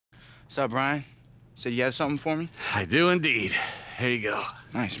What's up, Brian? Said you have something for me? I do indeed. Here you go.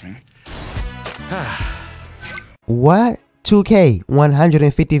 Nice, man. What? 2K,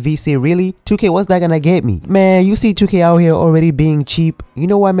 150 VC, really? 2K, what's that gonna get me? Man, you see 2K out here already being cheap. You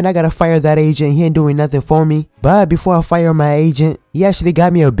know what, man? I gotta fire that agent. He ain't doing nothing for me. But before I fire my agent, he actually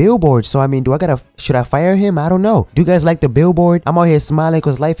got me a billboard. So I mean, should I fire him? I don't know. Do you guys like the billboard? I'm out here smiling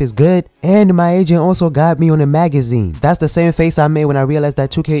because life is good. And my agent also got me on a magazine. That's the same face I made when I realized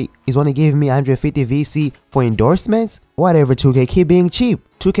that 2K is only giving me 150 VC for endorsements. Whatever, 2K, keep being cheap.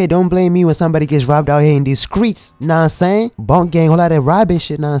 2K, don't blame me when somebody gets robbed out here in these streets. Know what I'm saying? Bunk gang, whole lot of robbing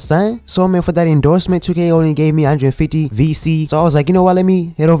shit, know what I'm saying? So man, for that endorsement, 2K only gave me 150 VC. So I was like, you know what, let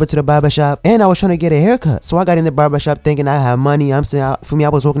me head over to the barbershop. And I was trying to get a haircut. So I got in the barbershop thinking I have money. I'm saying, for me, I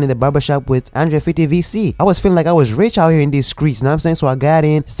was working in the barbershop with 150 VC. I was feeling like I was rich out here in these streets, know what I'm saying? So I got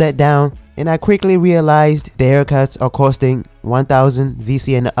in, sat down, and I quickly realized the haircuts are costing 1,000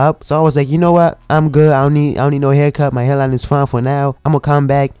 VC and up. So I was like, you know what? I'm good. I don't need no haircut. My hairline is fine for now. I'm gonna come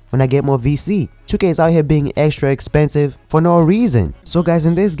back when I get more VC. 2K is out here being extra expensive for no reason. So guys,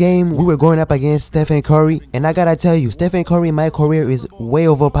 in this game, we were going up against Stephen Curry. And I gotta tell you, Stephen Curry in my career is way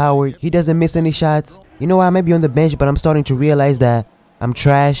overpowered. He doesn't miss any shots. You know, I may be on the bench, but I'm starting to realize that I'm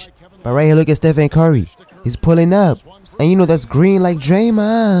trash. But right here, look at Stephen Curry. He's pulling up. And you know, that's green like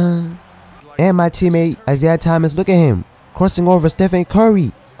Draymond. And my teammate, Isaiah Thomas, look at him. Crossing over Stephen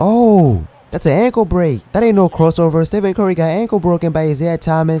Curry. Oh, that's an ankle break. That ain't no crossover. Stephen Curry got ankle broken by Isaiah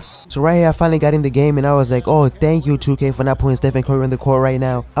Thomas. So right here, I finally got in the game and I was like, oh, thank you, 2K, for not putting Stephen Curry on the court right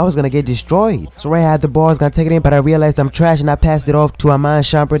now. I was going to get destroyed. So right here, I had the ball, I was going to take it in, but I realized I'm trash and I passed it off to Amon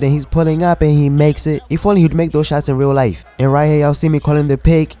Shumpert and he's pulling up and he makes it. If only he'd make those shots in real life. And right here, y'all see me calling the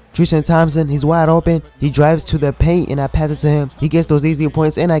pick. Tristan Thompson, he's wide open. He drives to the paint and I pass it to him. He gets those easy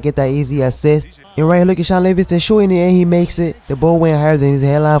points and I get that easy assist. And right here, look at Sean Livingston shooting it and he makes it. The ball went higher than his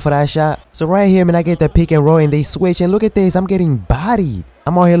headline for that shot. So right here, man, I get the pick and roll and they switch. And look at this, I'm getting bodied.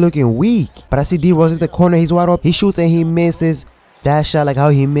 I'm out here looking weak. But I see D-Rose at the corner, he's wide open. He shoots and he misses. That shot, like how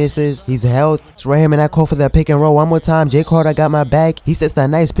he misses his health. So right here, man, I call for that pick and roll one more time. Jay Carter got my back. He sets that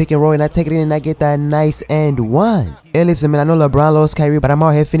nice pick and roll and I take it in and I get that nice and one. Hey, listen, man, I know LeBron lost Kyrie, but I'm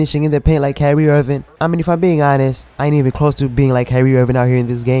out here finishing in the paint like Kyrie Irving. I mean, if I'm being honest, I ain't even close to being like Kyrie Irving out here in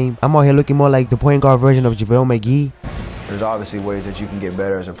this game. I'm out here looking more like the point guard version of JaVale McGee. There's obviously ways that you can get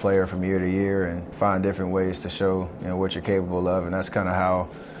better as a player from year to year and find different ways to show, what you're capable of, and that's kind of how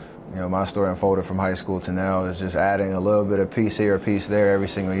my story unfolded from high school to now is just adding a little bit of piece here, piece there every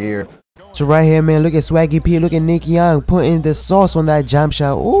single year. So right here, man, look at Swaggy P, look at Nick Young putting the sauce on that jump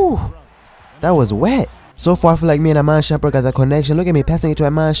shot. Ooh, that was wet. So far, I feel like me and Amon Shumpert got the connection. Look at me passing it to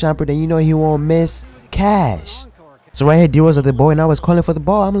Amon Shumpert, and you know he won't miss. Cash. So right here, D-Rose at the ball, and I was calling for the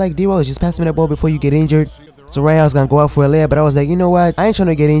ball. I'm like, D-Rose, just pass me the ball before you get injured. So right here, I was going to go out for a layup, but I was like, you know what? I ain't trying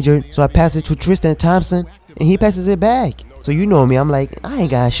to get injured. So I pass it to Tristan Thompson, and he passes it back. So you know me, I'm like, I ain't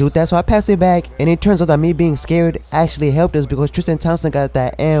gonna shoot that. So I pass it back, and it turns out that me being scared actually helped us because Tristan Thompson got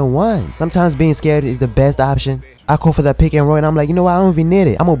that and one. Sometimes being scared is the best option. I call for that pick and roll, and I'm like, you know what? I don't even need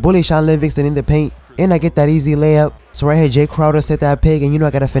it. I'm gonna bully Sean Livingston in the paint, and I get that easy layup. So right here, Jay Crowder set that pick, and you know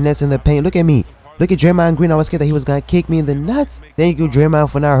I got a finesse in the paint. Look at me. Look at Draymond Green. I was scared that he was gonna kick me in the nuts. Thank you, Draymond,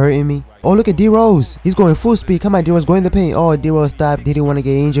 for not hurting me. Oh, look at D-Rose. He's going full speed. Come on, D-Rose, go in the paint. Oh, D-Rose stopped. Didn't want to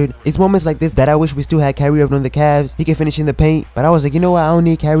get injured. It's moments like this that I wish we still had Kyrie Irving on the Cavs. He can finish in the paint. But I was like, you know what? I don't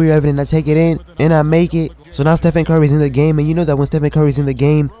need Kyrie Irving. And I take it in, and I make it. So now Stephen Curry's in the game. And you know that when Stephen Curry's in the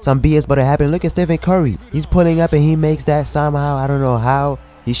game, some BS about to happen. Look at Stephen Curry. He's pulling up, and he makes that somehow. I don't know how.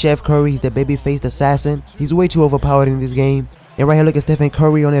 He's Chef Curry. He's the baby-faced assassin. He's way too overpowered in this game. And right here, look at Stephen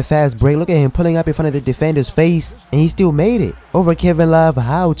Curry on a fast break. Look at him pulling up in front of the defender's face, and he still made it. Over Kevin Love.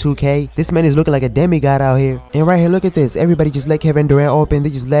 How, 2K? This man is looking like a demigod out here. And right here, look at this. Everybody just let Kevin Durant open. They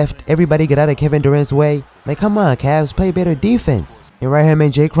just left everybody get out of Kevin Durant's way. Like, come on, Cavs, play better defense. And right here,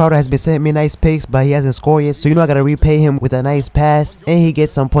 man, Jay Crowder has been sending me nice picks, but he hasn't scored yet. So, you know, I got to repay him with a nice pass, and he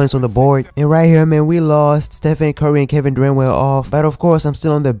gets some points on the board. And right here, man, we lost. Stephen Curry and Kevin Durant were off. But, of course, I'm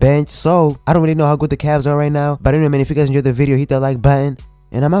still on the bench, so I don't really know how good the Cavs are right now. But anyway, man, if you guys enjoyed the video, hit that like button,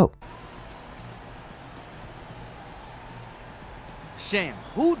 and I'm out. Sham,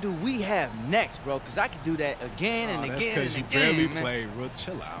 who do we have next, bro? Because I can do that again and again and again. That's because you barely played. Real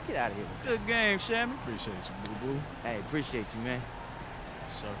chill out. Get out of here. Good game, Sham. Appreciate you, boo-boo. Hey, appreciate you, man.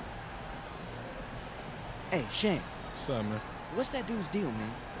 Sir. Hey, Sham. What's up, man? What's that dude's deal,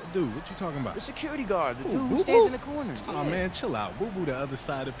 man? Dude, what you talking about? The security guard, the dude who Boo-boo? stays in the corner. Oh, Yeah. man, chill out. Boo-boo the other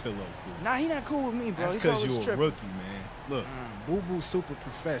side of the pillow. Cool. Nah, he not cool with me, bro. That's He's because always you're a tripping. rookie, man. Look, Boo-boo's super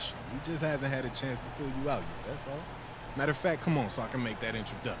professional. He just hasn't had a chance to fill you out yet, that's all. Matter of fact, come on so I can make that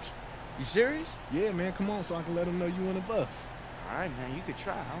introduction. You serious? Yeah, man, come on so I can let him know you one of us. All right, man, you could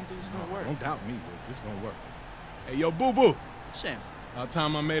try. I don't think it's gonna work. Don't doubt me, but this gonna work. Hey, yo, Boo-Boo. Sham. About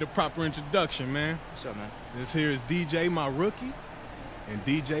time I made a proper introduction, man. What's up, man? This here is DJ, my rookie. And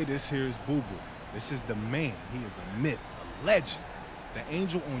DJ, this here is Boo-Boo. This is the man. He is a myth, a legend. The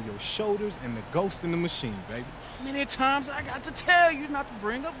angel on your shoulders and the ghost in the machine, baby. How many times I got to tell you not to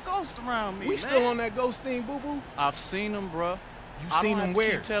bring up ghosts around me, We still on that ghost thing, Boo-Boo? I've seen them, bruh. You seen them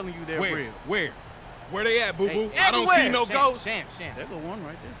where? Keep telling you they're real. Where they at, Boo-Boo? Hey, I don't see no ghosts. Sham. There go one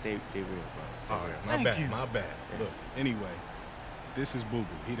right there. They real, bro. All right, my bad. Look, anyway, this is Boo-Boo.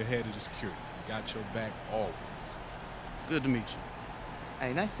 He the head of the security. He got your back always. Good to meet you.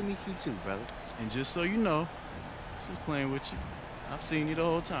 Hey, nice to meet you too, brother. And just so you know, just playing with you. I've seen you the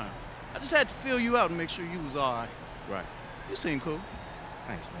whole time. I just had to fill you out and make sure you was all right. Right. You seem cool.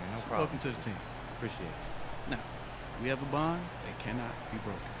 Thanks, man. No So problem. welcome to the team. Appreciate it. Now, we have a bond that cannot be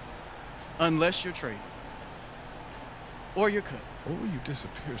broken. Unless you're traded. Or you're cut. Or you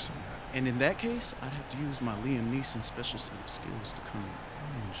disappear somehow. And in that case, I'd have to use my Liam Neeson special set of skills to come and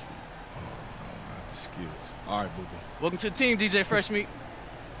find you. Oh, no, not the skills. All right, Boo-Boo. Welcome to the team, DJ Fresh Meat.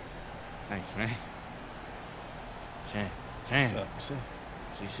 Thanks, man. Sham. What's up?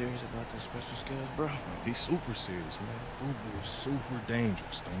 Is he serious about the special skills, bro? No, he's super serious, man. Boo-Boo is super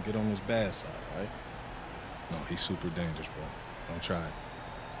dangerous. Don't get on his bad side, right? No, he's super dangerous, bro. Don't try it.